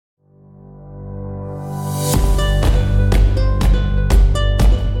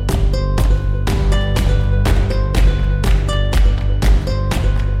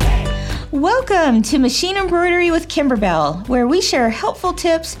Welcome to Machine Embroidery with Kimberbell, where we share helpful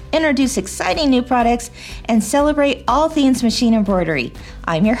tips, introduce exciting new products, and celebrate all things machine embroidery.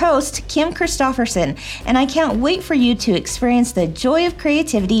 I'm your host, Kim Christofferson, and I can't wait for you to experience the joy of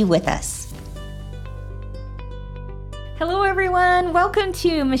creativity with us. Hello everyone, welcome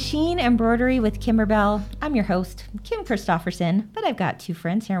to Machine Embroidery with Kimberbell. I'm your host, Kim Christofferson, but I've got two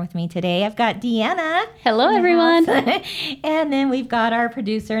friends here with me today. I've got Deanna. Hello everyone. And then we've got our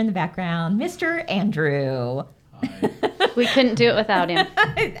producer in the background, Mr. Andrew. Hi. We couldn't do it without him.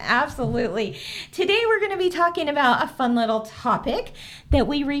 Absolutely. Today we're going to be talking about a fun little topic that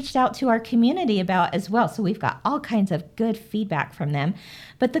we reached out to our community about as well. So we've got all kinds of good feedback from them.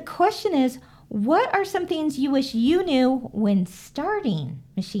 But the question is, what are some things you wish you knew when starting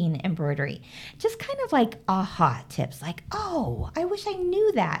machine embroidery? Just kind of like aha tips, like, oh, I wish I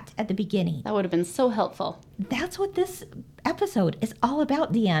knew that at the beginning. That would have been so helpful. That's what this episode is all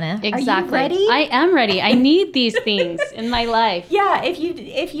about, Deanna. Exactly. Are you ready? I am ready. I need these things in my life. Yeah,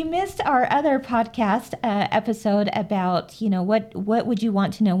 if you missed our other podcast episode about, what would you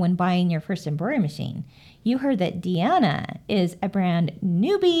want to know when buying your first embroidery machine, you heard that Deanna is a brand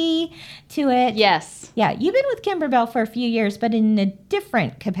newbie to it. Yes. Yeah, you've been with Kimberbell for a few years, but in a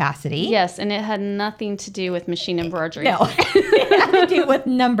different capacity. Yes, and it had nothing to do with machine embroidery. No, it had to do with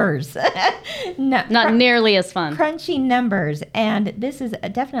numbers. Not nearly as fun. Crunchy numbers, and this is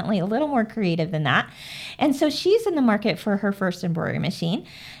definitely a little more creative than that. And so she's in the market for her first embroidery machine.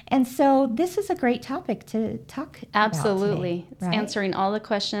 And so this is a great topic to talk Absolutely. about today, It's right? answering all the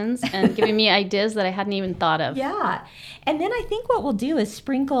questions and giving me ideas that I hadn't even thought of. Yeah. And then I think what we'll do is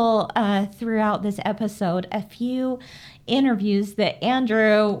sprinkle throughout this episode a few interviews that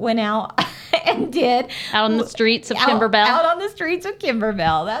Andrew went out and did. Out on the streets of Kimberbell. Out on the streets of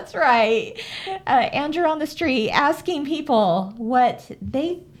Kimberbell. That's right. Andrew on the street asking people what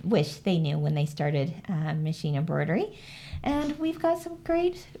they wish they knew when they started machine embroidery. And we've got some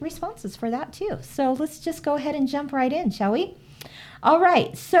great responses for that too. So let's just go ahead and jump right in, shall we? All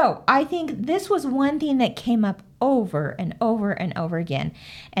right. So I think this was one thing that came up over and over and over again.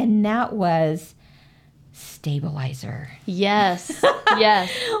 And that was stabilizer. Yes.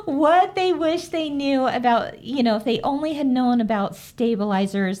 Yes. What they wish they knew about, if they only had known about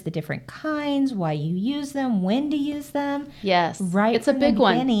stabilizers, the different kinds, why you use them, when to use them. Yes. Right. It's a big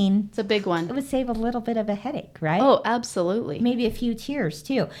one. It's a big It one. would save a little bit of a headache, right? Oh, absolutely. Maybe a few tears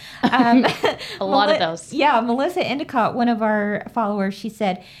too. A lot of those. Yeah. Melissa Endicott, one of our followers, she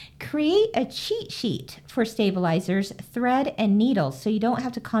said, create a cheat sheet for stabilizers, thread, and needles so you don't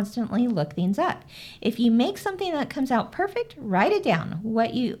have to constantly look things up. If you make something that comes out perfect, write it down.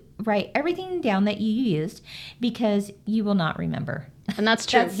 Write everything down that you used because you will not remember. And that's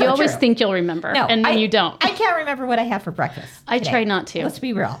true. That's so you always true. think you'll remember, No, and then you don't. I can't remember what I had for breakfast I today. try not to. Let's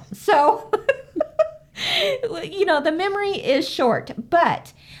be real. So, the memory is short,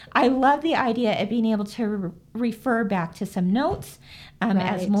 but I love the idea of being able to refer back to some notes, as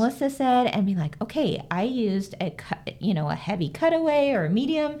Right. Melissa said, and be like, okay, I used a heavy cutaway or a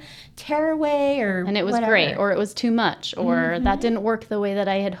medium tearaway or And it was whatever. great, or it was too much, or that didn't work the way that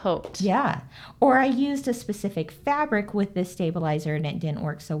I had hoped. Yeah. Or I used a specific fabric with this stabilizer and it didn't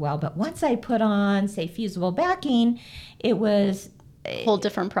work so well. But once I put on, say, fusible backing, it was Whole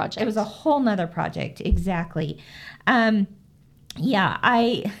different project. It was a whole nother project. Exactly. There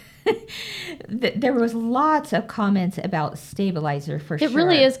was lots of comments about stabilizer for sure. It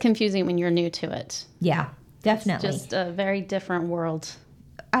really is confusing when you're new to it. Yeah, definitely. It's just a very different world.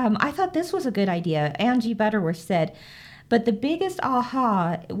 I thought this was a good idea. Angie Butterworth said, but the biggest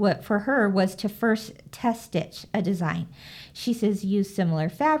aha for her was to first test stitch a design. She says use similar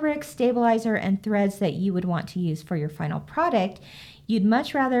fabrics, stabilizer, and threads that you would want to use for your final product. You'd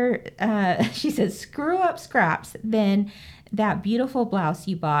much rather, she says, screw up scraps than that beautiful blouse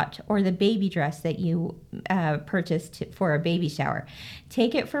you bought or the baby dress that you purchased for a baby shower.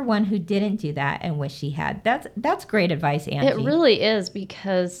 Take it for one who didn't do that and wish she had. That's great advice, Angie. It really is,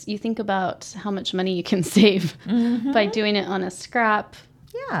 because you think about how much money you can save by doing it on a scrap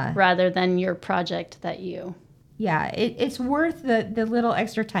rather than your project that you... Yeah, it's worth the little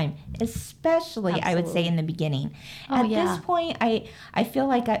extra time, especially, I would say, in the beginning. At this point, I feel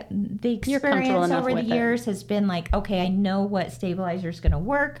like the experience over the years has been like, okay, I know what stabilizer is going to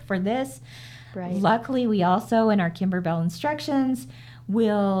work for this. Right. Luckily, we also, in our Kimberbell instructions,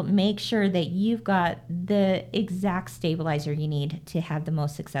 will make sure that you've got the exact stabilizer you need to have the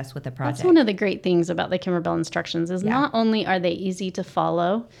most success with the project. That's one of the great things about the Kimberbell instructions is not only are they easy to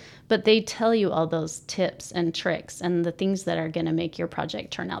follow, but they tell you all those tips and tricks and the things that are going to make your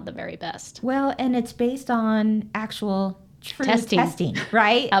project turn out the very best. Well, and it's based on actual true testing,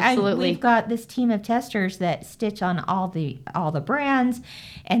 right? Absolutely. We've got this team of testers that stitch on all the brands,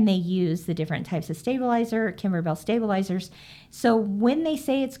 and they use the different types of Kimberbell stabilizers. So when they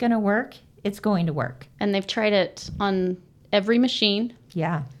say it's going to work, it's going to work. And they've tried it on every machine.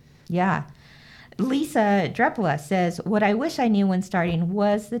 Yeah. Lisa Drepola says, "What I wish I knew when starting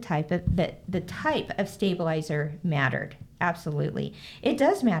was the type of stabilizer mattered." Absolutely, it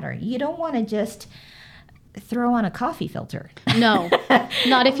does matter. You don't want to just throw on a coffee filter. No,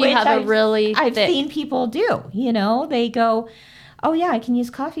 not if you have a really I've thick. seen people do. They go, "Oh yeah, I can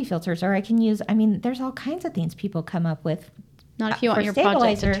use coffee filters," or I can use. I mean, there's all kinds of things people come up with. Not if you want your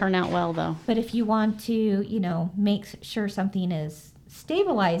project to turn out well, though. But if you want to, make sure something is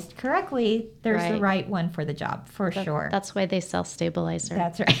stabilized correctly, there's the right one for the job, for sure. That's why they sell stabilizer.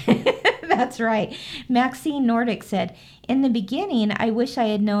 That's right. That's right. Maxine Nordic said, "In the beginning, I wish I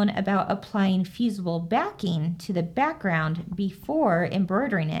had known about applying fusible backing to the background before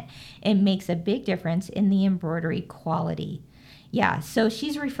embroidering it. It makes a big difference in the embroidery quality." Yeah, so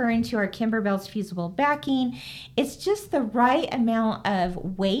she's referring to our Kimberbell's fusible backing. It's just the right amount of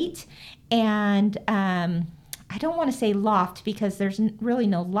weight and I don't want to say loft because there's really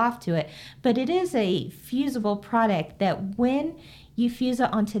no loft to it, but it is a fusible product that when you fuse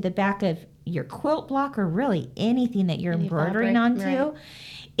it onto the back of your quilt block or really anything that you're embroidering onto,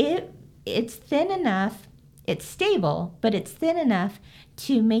 it's thin enough, it's stable, but it's thin enough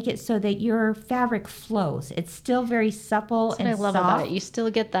to make it so that your fabric flows. It's still very supple and soft. That's what I love about it. You still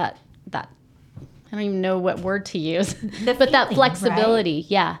get that I don't even know what word to use, but feeling, that flexibility,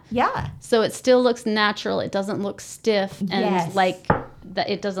 right? Yeah. So it still looks natural. It doesn't look stiff, and yes. like that.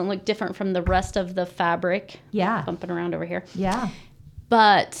 It doesn't look different from the rest of the fabric. Yeah. Bumping around over here. Yeah.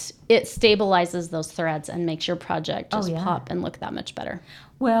 But it stabilizes those threads and makes your project just pop and look that much better.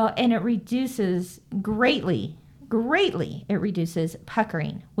 Well, and it reduces greatly. It reduces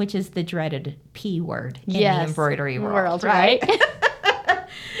puckering, which is the dreaded P word in the embroidery world, right?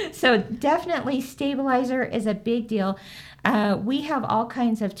 So definitely stabilizer is a big deal. We have all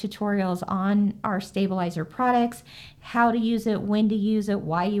kinds of tutorials on our stabilizer products, how to use it, when to use it,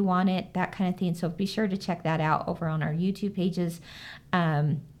 why you want it, that kind of thing. So be sure to check that out over on our YouTube pages.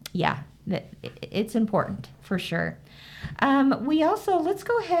 It's important for sure. We also, let's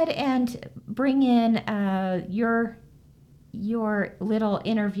go ahead and bring in your little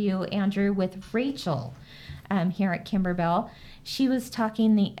interview, Andrew, with Rachel here at Kimberbell. She was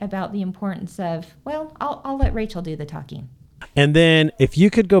talking about the importance of, well, I'll let Rachel do the talking. And then if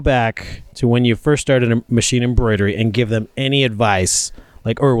you could go back to when you first started machine embroidery and give them any advice,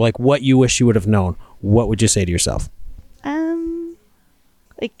 like what you wish you would have known, what would you say to yourself?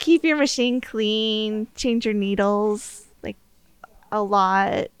 Like keep your machine clean, change your needles, like a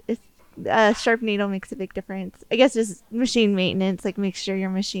lot. A sharp needle makes a big difference. I guess just machine maintenance, like make sure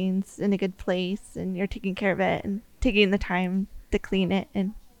your machine's in a good place and you're taking care of it and taking the time to clean it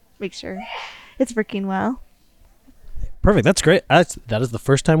and make sure it's working well. Perfect. That's great. That is the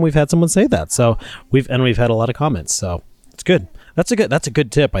first time we've had someone say that. So we've had a lot of comments. So it's good. That's a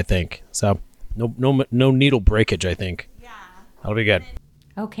good tip, I think. So no needle breakage, I think. Yeah. That'll be good.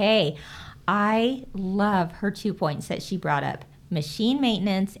 Okay. I love her 2 points that she brought up. Machine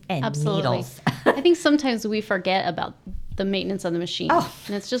maintenance and needles. I think sometimes we forget about the maintenance of the machine. Oh.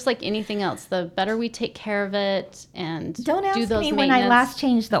 And it's just like anything else. The better we take care of it and Don't ask do those me when I last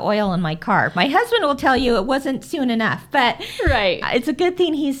changed the oil in my car. My husband will tell you it wasn't soon enough, but it's a good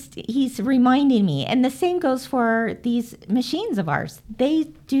thing he's reminding me. And the same goes for these machines of ours. They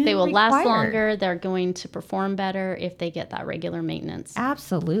will last longer. They're going to perform better if they get that regular maintenance.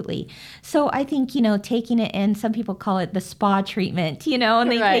 Absolutely. So I think, taking it in, some people call it the spa treatment,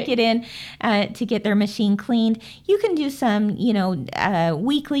 and they take it in to get their machine cleaned. You can do some,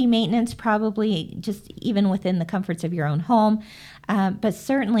 weekly maintenance, probably just even within the comforts of your own home. But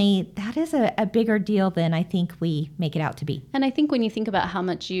certainly that is a bigger deal than I think we make it out to be. And I think when you think about how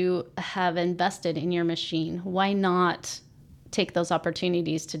much you have invested in your machine, why not take those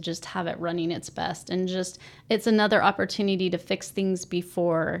opportunities to just have it running its best, and just it's another opportunity to fix things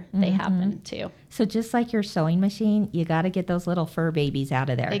before they happen too. So just like your sewing machine, you got to get those little fur babies out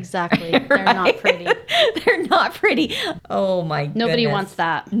of there. Exactly. They're not pretty. They're not pretty. Oh my goodness. Nobody wants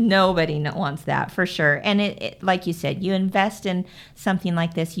that. Nobody wants that for sure. And it like you said, you invest in something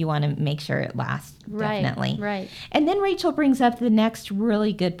like this, you want to make sure it lasts. Definitely. Right. And then Rachel brings up the next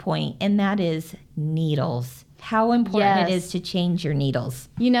really good point, and that is needles. How important it is to change your needles.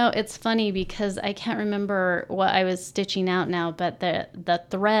 It's funny because I can't remember what I was stitching out now, but the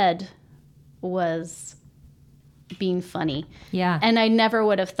thread was being funny. Yeah. And I never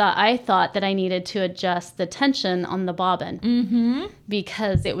would have thought, I thought that I needed to adjust the tension on the bobbin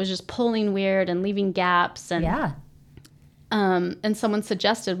because it was just pulling weird and leaving gaps. And, Yeah. And someone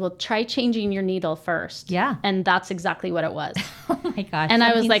suggested, well, try changing your needle first. Yeah. And that's exactly what it was. Oh my gosh. And I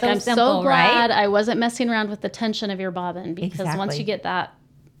was something like, I'm simple, so glad right? I wasn't messing around with the tension of your bobbin, because once Exactly. you get that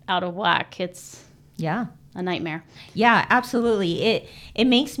out of whack, it's Yeah. a nightmare. Yeah, absolutely. It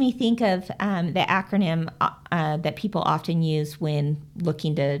makes me think of the acronym that people often use when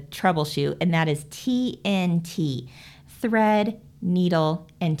looking to troubleshoot, and that is TNT: thread, needle,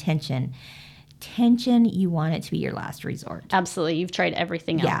 and tension. Tension, you want it to be your last resort. Absolutely. You've tried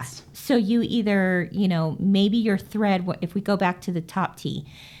everything Yeah. else. So you either, maybe your thread, if we go back to the top T,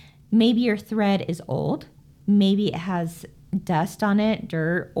 maybe your thread is old. Maybe it has dust on it,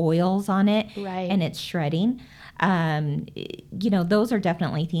 dirt, oils on it, Right. and it's shredding. Those are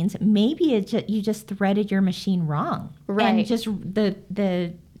definitely things. Maybe you just threaded your machine wrong. Right. And just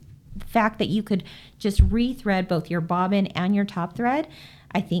the fact that you could just rethread both your bobbin and your top thread,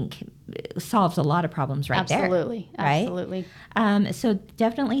 I think solves a lot of problems right Absolutely. there. Right? Absolutely. So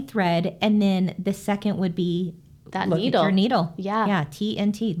definitely thread. And then the second would be That look needle. at your needle. Yeah. Yeah,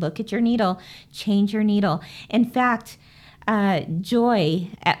 TNT. Look at your needle. Change your needle. In fact, Joy,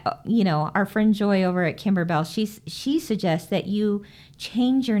 our friend Joy over at Kimberbell, she suggests that you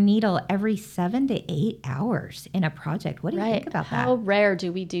change your needle every 7 to 8 hours in a project. What do you think about How that? rare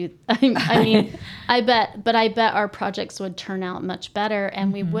do we do? I mean, I bet our projects would turn out much better,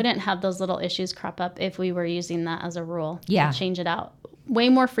 and we wouldn't have those little issues crop up if we were using that as a rule. Yeah. To change it out way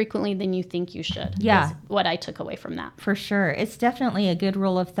more frequently than you think you should. Yeah. Is what I took away from that. For sure. It's definitely a good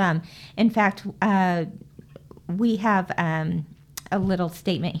rule of thumb. In fact, we have a little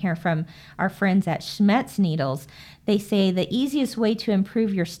statement here from our friends at Schmetz Needles. They say the easiest way to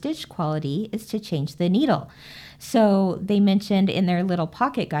improve your stitch quality is to change the needle. So they mentioned in their little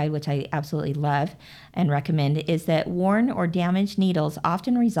pocket guide, which I absolutely love and recommend, is that worn or damaged needles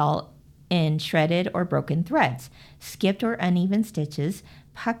often result in shredded or broken threads, skipped or uneven stitches,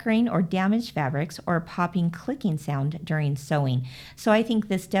 puckering or damaged fabrics, or popping clicking sound during sewing. So I think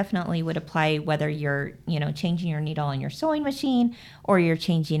this definitely would apply whether you're, changing your needle on your sewing machine or you're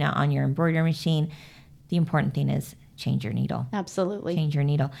changing it on your embroidery machine. The important thing is change your needle. Absolutely. Change your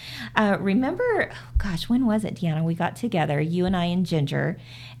needle. Remember, when was it, Deanna? We got together, you and I and Ginger,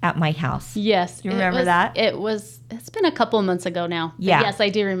 at my house. Yes. You remember that? It's been a couple of months ago now. But Yeah. yes, I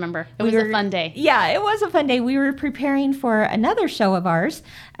do remember. It was a fun day. Yeah, it was a fun day. We were preparing for another show of ours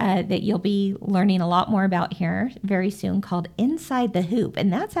that you'll be learning a lot more about here very soon, called Inside the Hoop.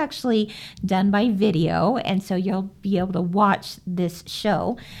 And that's actually done by video. And so you'll be able to watch this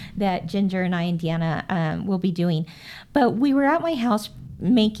show that Ginger and I and Deanna will be doing. But we were at my house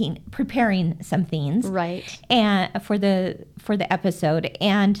preparing some things, Right. and for the episode.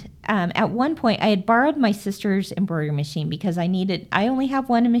 And at one point I had borrowed my sister's embroidery machine because I only have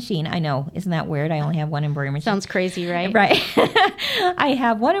one machine. I know, isn't that weird? I only have one embroidery machine. Sounds crazy, right? Right. I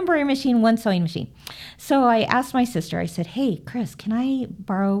have one embroidery machine, one sewing machine. So I asked my sister, I said, hey, Chris, can I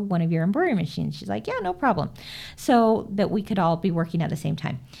borrow one of your embroidery machines? She's like, yeah, no problem. So that we could all be working at the same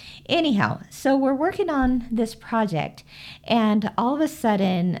time. Anyhow, so we're working on this project, and all of a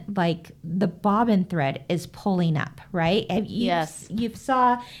sudden, like, the bobbin thread is pulling up, right? Yes. You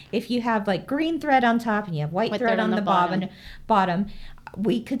saw, if you have like green thread on top and you have white thread on the bottom,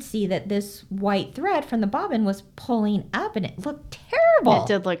 we could see that this white thread from the bobbin was pulling up, and it looked terrible. It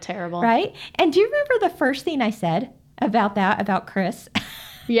did look terrible. Right? And do you remember the first thing I said about Chris?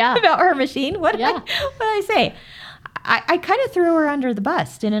 Yeah. About her machine? What did Yeah. I say? I kind of threw her under the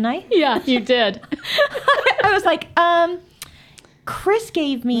bus, didn't I? Yeah, you did. I was like, Chris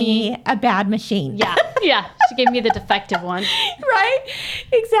gave me a bad machine. Yeah. Yeah. She gave me the defective one. Right?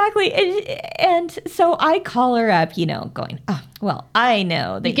 Exactly. And so I call her up, going, oh, well, I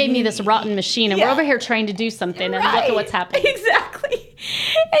know that You gave me this rotten machine, and Yeah. we're over here trying to do something, and look at what's happening. Exactly.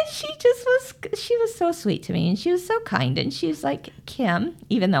 And she was so sweet to me, and she was so kind, and she was like, Kim,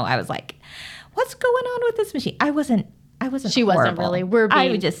 even though I was like, what's going on with this machine? I wasn't She wasn't horrible. really. We're I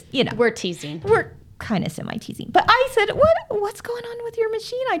being, would just, we're teasing. we're kind of semi-teasing. But I said, what's going on with your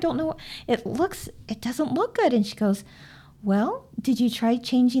machine? I don't know. It doesn't look good. And she goes, well, did you try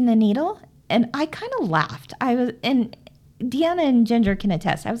changing the needle? And I kind of laughed. And Deanna and Ginger can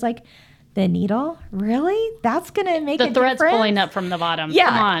attest. I was like, the needle? Really? That's going to make The thread's difference? pulling up from the bottom. Yeah,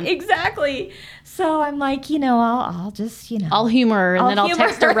 Come on. exactly. So I'm like, I'll just, I'll humor her, and then I'll humor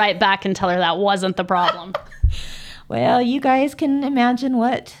text her her. right back and tell her that wasn't the problem. Well, you guys can imagine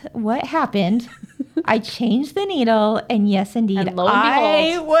what happened. I changed the needle, and yes, indeed, And lo and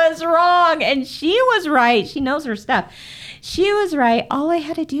I behold. was wrong, and she was right. She knows her stuff. She was right. All I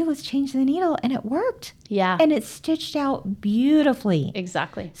had to do was change the needle, and it worked. Yeah. And it stitched out beautifully.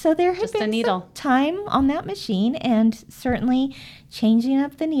 Exactly. So there had Just a been needle. some time on that machine, and certainly changing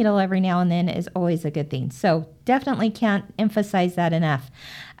up the needle every now and then is always a good thing. So definitely can't emphasize that enough.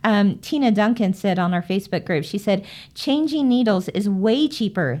 Tina Duncan said on our Facebook group, she said, changing needles is way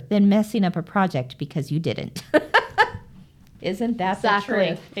cheaper than messing up a project because you didn't. Isn't that the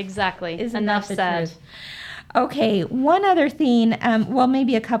truth? Exactly. Isn't Enough that the said. truth? Okay, one other thing, well,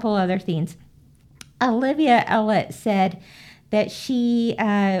 maybe a couple other things. Olivia Ellett said that she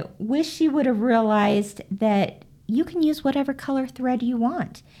wished she would have realized that you can use whatever color thread you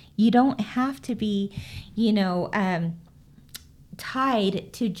want. You don't have to be,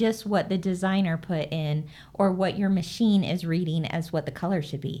 tied to just what the designer put in or what your machine is reading as what the color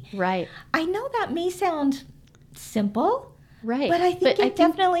should be. Right. I know that may sound simple, Right. but I think it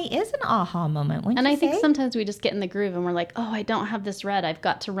definitely is an aha moment. And I think sometimes we just get in the groove and we're like, oh, I don't have this red. I've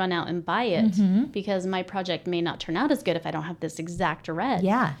got to run out and buy it because my project may not turn out as good if I don't have this exact red.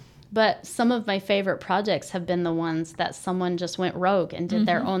 Yeah. But some of my favorite projects have been the ones that someone just went rogue and did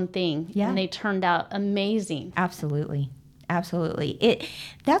their own thing. Yeah. And they turned out amazing. Absolutely. Absolutely.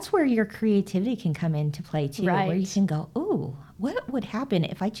 That's where your creativity can come into play too, where you Right. can go, ooh, what would happen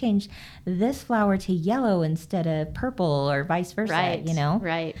if I changed this flower to yellow instead of purple or vice versa, Right.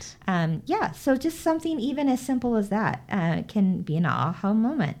 Right. Yeah, so just something even as simple as that can be an aha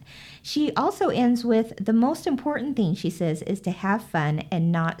moment. She also ends with the most important thing, she says, is to have fun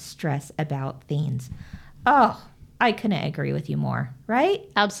and not stress about things. Oh, I couldn't agree with you more, right?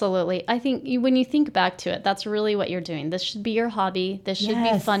 Absolutely. I think when you think back to it, that's really what you're doing. This should be your hobby. This should be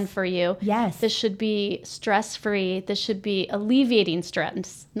Yes. fun for you. Yes. This should be stress-free. This should be alleviating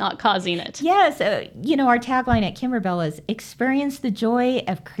stress, not causing it. Yes, our tagline at Kimberbell is experience the joy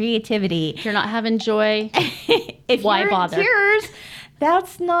of creativity. If you're not having joy, If Why you're bother? in tears,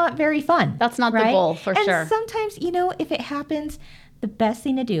 that's not very fun. That's not the right? goal, for and sure. Sometimes, if it happens, the best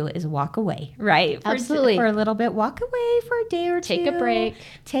thing to do is walk away, right? Absolutely. For a little bit, walk away for a day or two. Take a break.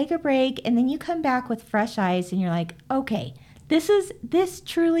 Take a break, and then you come back with fresh eyes, and you're like, okay, this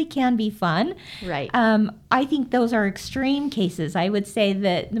truly can be fun. Right. I think those are extreme cases. I would say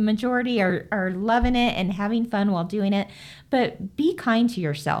that the majority are loving it and having fun while doing it. But be kind to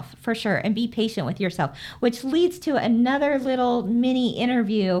yourself, for sure, and be patient with yourself, which leads to another little mini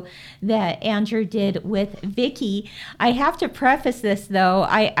interview that Andrew did with Vicky. I have to preface this, though.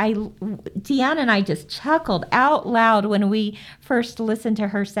 Deanna and I just chuckled out loud when we first listened to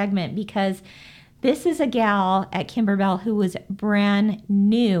her segment because this is a gal at Kimberbell who was brand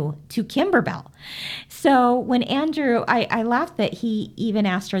new to Kimberbell. So when Andrew, I laughed that he even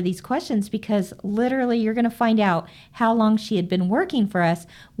asked her these questions because literally you're going to find out how long she had been working for us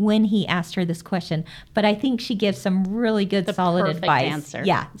when he asked her this question. But I think she gives some really good, solid perfect advice. answer.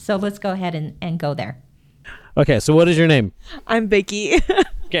 Yeah. So let's go ahead and go there. Okay, so what is your name? I'm Vicky.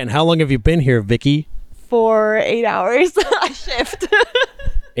 Okay, and how long have you been here, Vicky? For 8 hours a shift.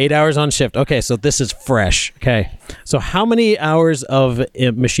 8 hours on shift. Okay, so this is fresh. Okay, so how many hours of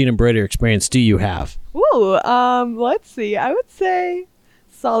machine embroidery experience do you have? Ooh, let's see. I would say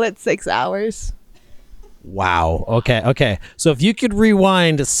solid 6 hours. Wow. Okay. So if you could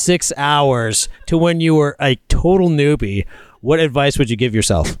rewind 6 hours to when you were a total newbie, what advice would you give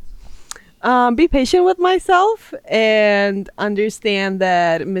yourself? Be patient with myself and understand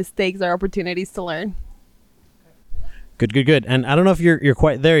that mistakes are opportunities to learn. Good. And I don't know if you're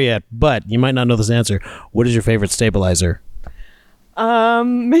quite there yet, but you might not know this answer. What is your favorite stabilizer?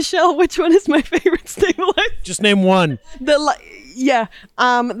 Michelle, which one is my favorite stabilizer? Just name one. That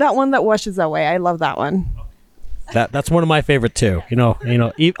one that washes away. I love that one. That's one of my favorite too.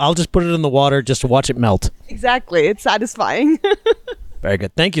 I'll just put it in the water just to watch it melt. Exactly. It's satisfying. Very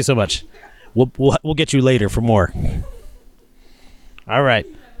good. Thank you so much. We'll get you later for more. All right.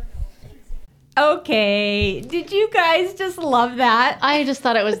 Okay. Did you guys just love that? I just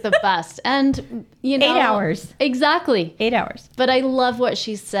thought it was the best. And, 8 hours. Exactly. 8 hours. But I love what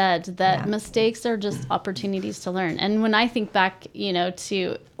she said, that Yeah. mistakes are just opportunities to learn. And when I think back,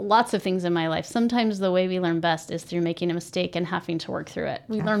 to lots of things in my life, sometimes the way we learn best is through making a mistake and having to work through it.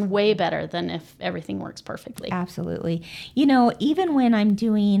 We learn way better than if everything works perfectly. Absolutely. Even when I'm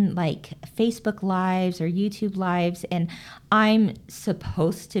doing like Facebook Lives or YouTube Lives and I'm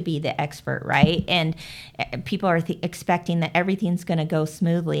supposed to be the expert, right? And people are expecting that everything's going to go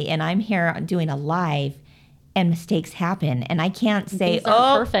smoothly. And I'm here doing a live and mistakes happen. And I can't say, These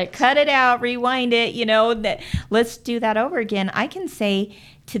aren't perfect. cut it out, rewind it, let's do that over again. I can say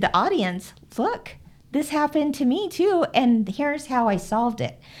to the audience, look, this happened to me too, and here's how I solved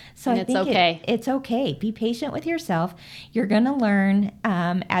it. So And I it's think okay. it's okay. Be patient with yourself. You're going to learn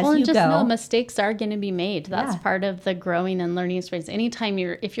as Well, you and just go. know mistakes are going to be made. That's Yeah. part of the growing and learning experience. Anytime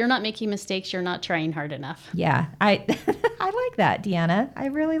if you're not making mistakes, you're not trying hard enough. Yeah, I I like that, Deanna. I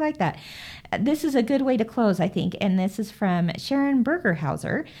really like that. This is a good way to close, I think. And this is from Sharon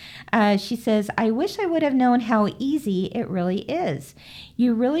Bergerhauser. She says, I wish I would have known how easy it really is.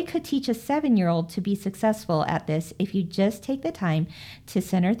 You really could teach a 7-year-old to be successful at this if you just take the time to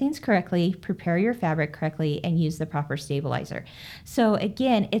center things correctly, prepare your fabric correctly, and use the proper stabilizer. So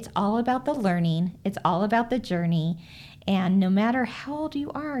again, it's all about the learning. It's all about the journey. And no matter how old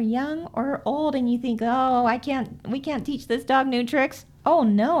you are, young or old, and you think, oh, we can't teach this dog new tricks. Oh,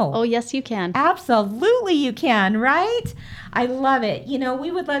 no. Oh, yes, you can. Absolutely, you can, right? I love it.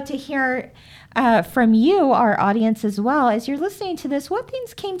 We would love to hear from you, our audience, as well. As you're listening to this, what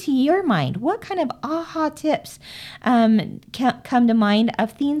things came to your mind? What kind of aha tips come to mind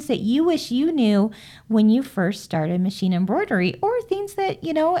of things that you wish you knew when you first started machine embroidery, or things that,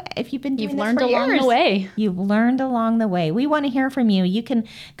 if you've been doing You've this learned for along years, the way. You've learned along the way. We want to hear from you. You can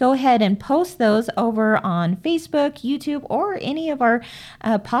go ahead and post those over on Facebook, YouTube, or any of our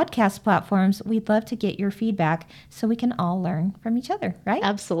podcast platforms. We'd love to get your feedback so we can all learn from each other, right?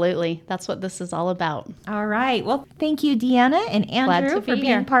 Absolutely. That's what this is all about. All right. Well, thank you, Deanna and Andrew, to be for being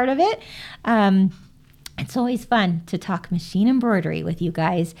here. part of it. It's always fun to talk machine embroidery with you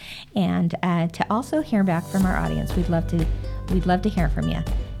guys, and to also hear back from our audience. We'd love to hear from you.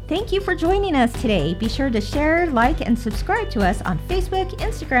 Thank you for joining us today. Be sure to share, like, and subscribe to us on Facebook,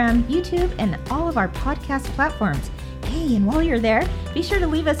 Instagram, YouTube, and all of our podcast platforms. Hey, and while you're there, be sure to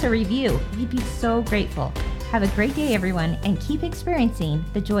leave us a review. We'd be so grateful. Have a great day, everyone, and keep experiencing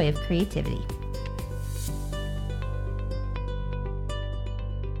the joy of creativity.